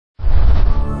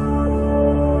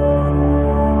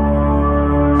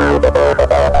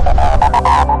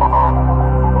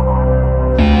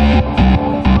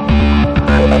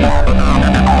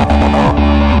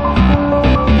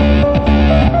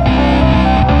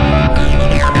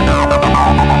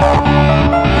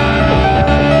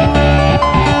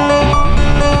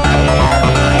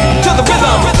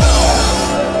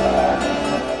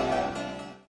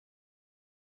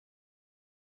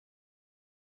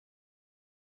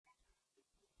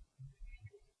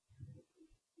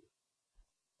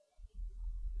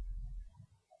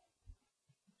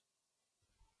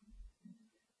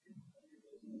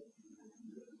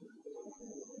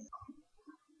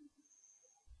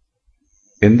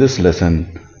In this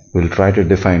lesson, we'll try to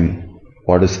define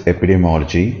what is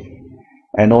epidemiology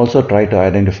and also try to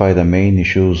identify the main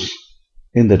issues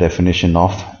in the definition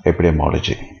of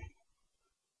epidemiology.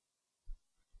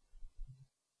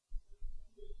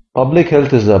 Public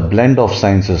health is a blend of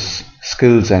sciences,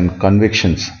 skills and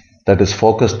convictions that is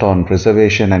focused on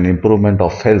preservation and improvement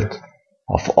of health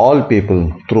of all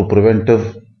people through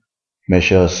preventive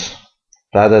measures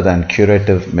rather than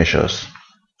curative measures.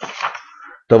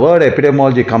 The word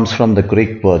epidemiology comes from the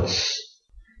Greek words.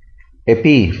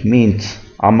 Epi means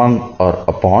among or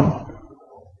upon,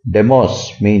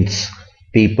 demos means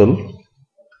people,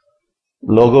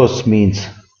 logos means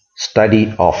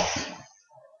study of.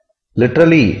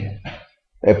 Literally,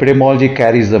 epidemiology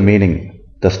carries the meaning,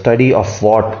 the study of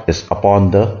what is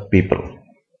upon the people.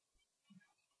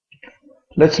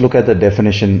 Let's look at the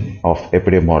definition of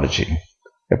epidemiology.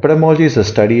 Epidemiology is a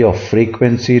study of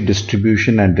frequency,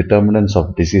 distribution and determinants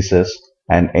of diseases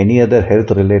and any other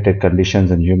health-related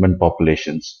conditions in human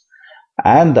populations,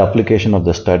 and the application of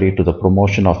the study to the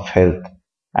promotion of health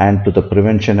and to the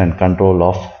prevention and control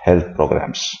of health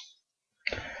programs.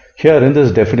 Here in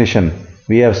this definition,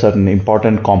 we have certain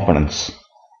important components.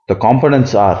 The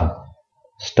components are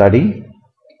study,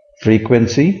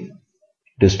 frequency,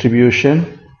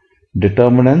 distribution,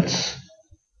 determinants,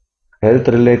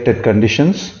 health-related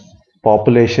conditions,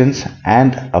 populations,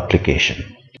 and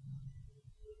application.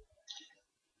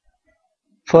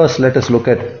 First, let us look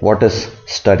at what is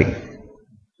study.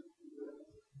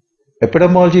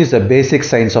 Epidemiology is a basic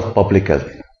science of public health.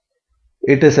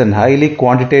 It is a highly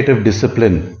quantitative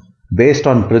discipline based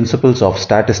on principles of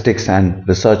statistics and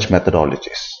research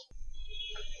methodologies.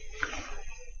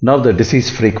 Now the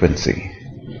disease frequency.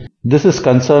 This is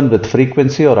concerned with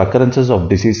frequency or occurrences of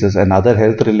diseases and other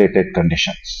health-related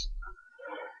conditions.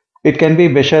 It can be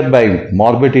measured by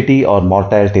morbidity or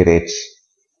mortality rates.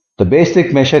 The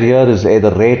basic measure here is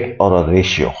either rate or a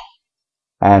ratio,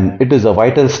 and it is a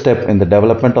vital step in the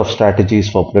development of strategies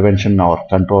for prevention or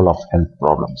control of health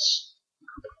problems.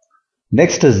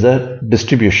 Next is the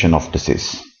distribution of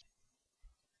disease.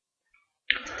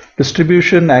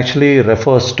 Distribution actually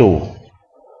refers to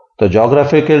the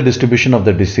geographical distribution of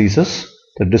the diseases,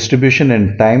 the distribution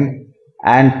in time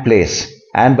and place,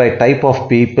 and by type of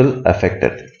people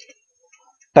affected.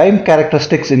 Time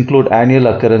characteristics include annual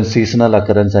occurrence, seasonal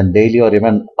occurrence, and daily or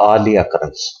even hourly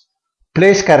occurrence.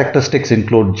 Place characteristics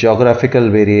include geographical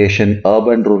variation,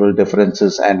 urban-rural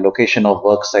differences, and location of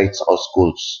work sites or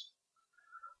schools.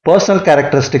 Personal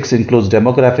characteristics includes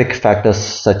demographic factors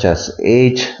such as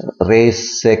age,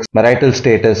 race, sex, marital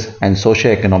status, and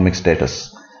socioeconomic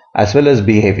status, as well as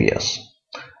behaviors.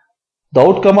 The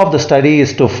outcome of the study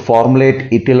is to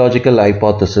formulate etiological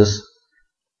hypothesis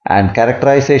and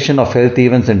characterization of health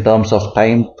events in terms of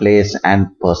time, place, and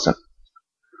person.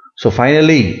 So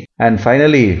finally,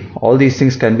 all these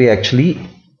things can be actually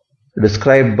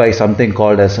described by something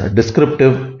called as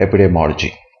descriptive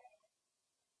epidemiology.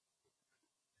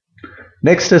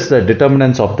 Next is the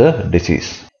determinants of the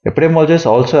disease. Epidemiologists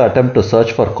also attempt to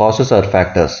search for causes or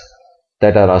factors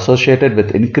that are associated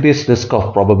with increased risk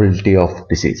of probability of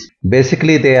disease.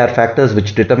 Basically, they are factors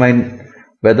which determine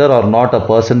whether or not a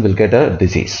person will get a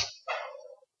disease.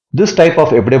 This type of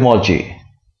epidemiology,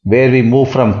 where we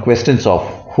move from questions of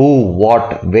who,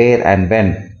 what, where and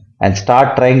when and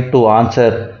start trying to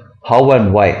answer how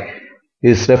and why,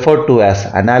 is referred to as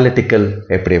analytical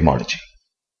epidemiology.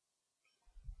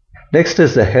 Next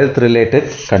is the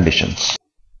health-related conditions.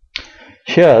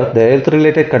 Here, the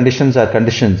health-related conditions are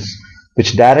conditions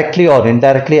which directly or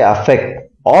indirectly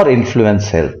affect or influence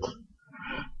health.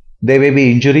 They may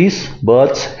be injuries,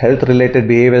 births, health-related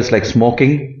behaviors like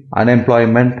smoking,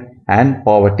 unemployment, and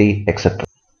poverty, etc.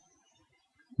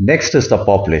 Next is the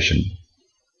population.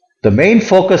 The main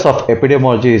focus of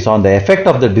epidemiology is on the effect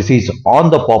of the disease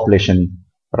on the population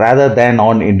rather than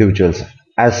on individuals,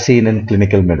 as seen in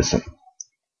clinical medicine.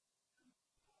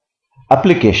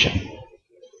 Application.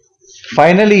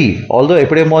 Finally, although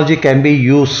epidemiology can be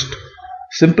used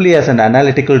simply as an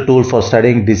analytical tool for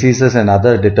studying diseases and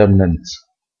other determinants,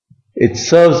 it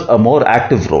serves a more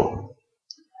active role.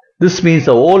 This means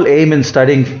the whole aim in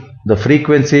studying the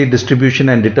frequency, distribution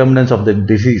and determinants of the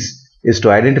disease is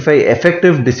to identify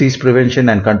effective disease prevention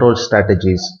and control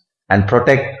strategies and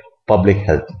protect public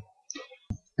health.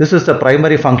 This is the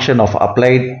primary function of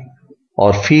applied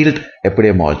or field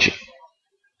epidemiology.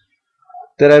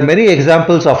 There are many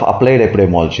examples of applied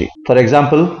epidemiology. For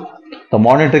example, the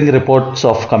monitoring reports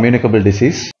of communicable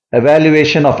disease,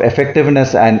 evaluation of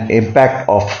effectiveness and impact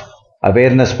of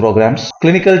awareness programs,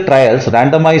 clinical trials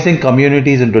randomizing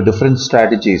communities into different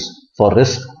strategies for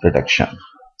risk reduction.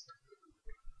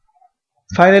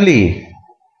 Finally,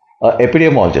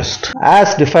 Epidemiologist.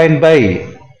 As defined by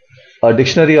a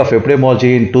dictionary of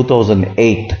epidemiology in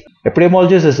 2008,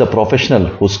 epidemiologist is a professional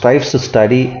who strives to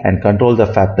study and control the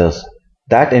factors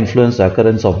that influence the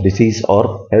occurrence of disease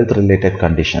or health related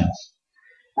conditions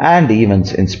and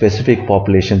events in specific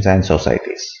populations and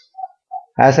societies.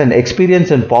 Has an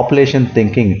experience in population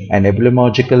thinking and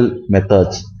epidemiological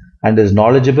methods and is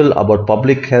knowledgeable about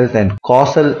public health and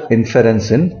causal inference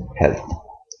in health.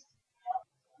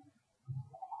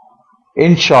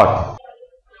 In short,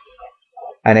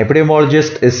 an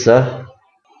epidemiologist is a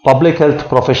public health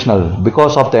professional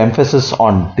because of the emphasis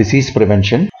on disease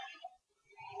prevention,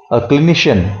 a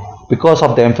clinician because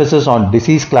of the emphasis on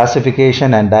disease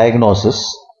classification and diagnosis,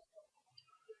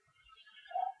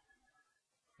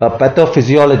 a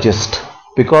pathophysiologist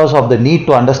because of the need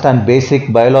to understand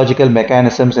basic biological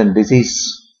mechanisms in disease,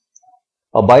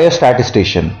 a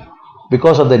biostatistician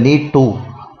because of the need to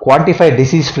quantify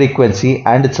disease frequency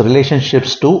and its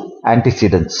relationships to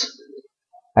antecedents,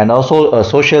 and also a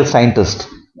social scientist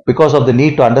because of the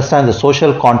need to understand the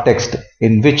social context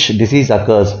in which disease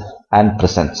occurs and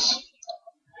presents.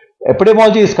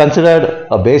 Epidemiology is considered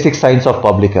a basic science of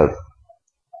public health.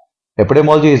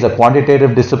 Epidemiology is a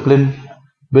quantitative discipline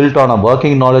built on a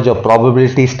working knowledge of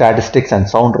probability, statistics, and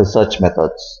sound research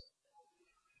methods.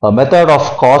 A method of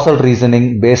causal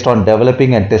reasoning based on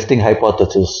developing and testing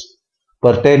hypotheses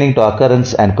pertaining to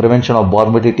occurrence and prevention of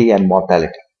morbidity and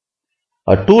mortality.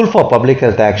 A tool for public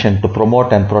health action to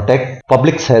promote and protect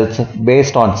public health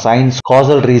based on science,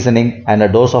 causal reasoning, and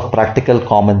a dose of practical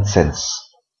common sense.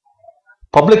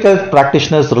 Public health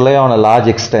practitioners rely on a large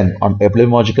extent on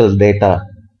epidemiological data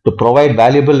to provide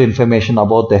valuable information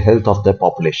about the health of the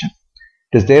population.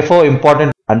 It is therefore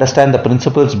important to understand the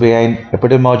principles behind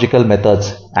epidemiological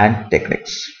methods and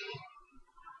techniques.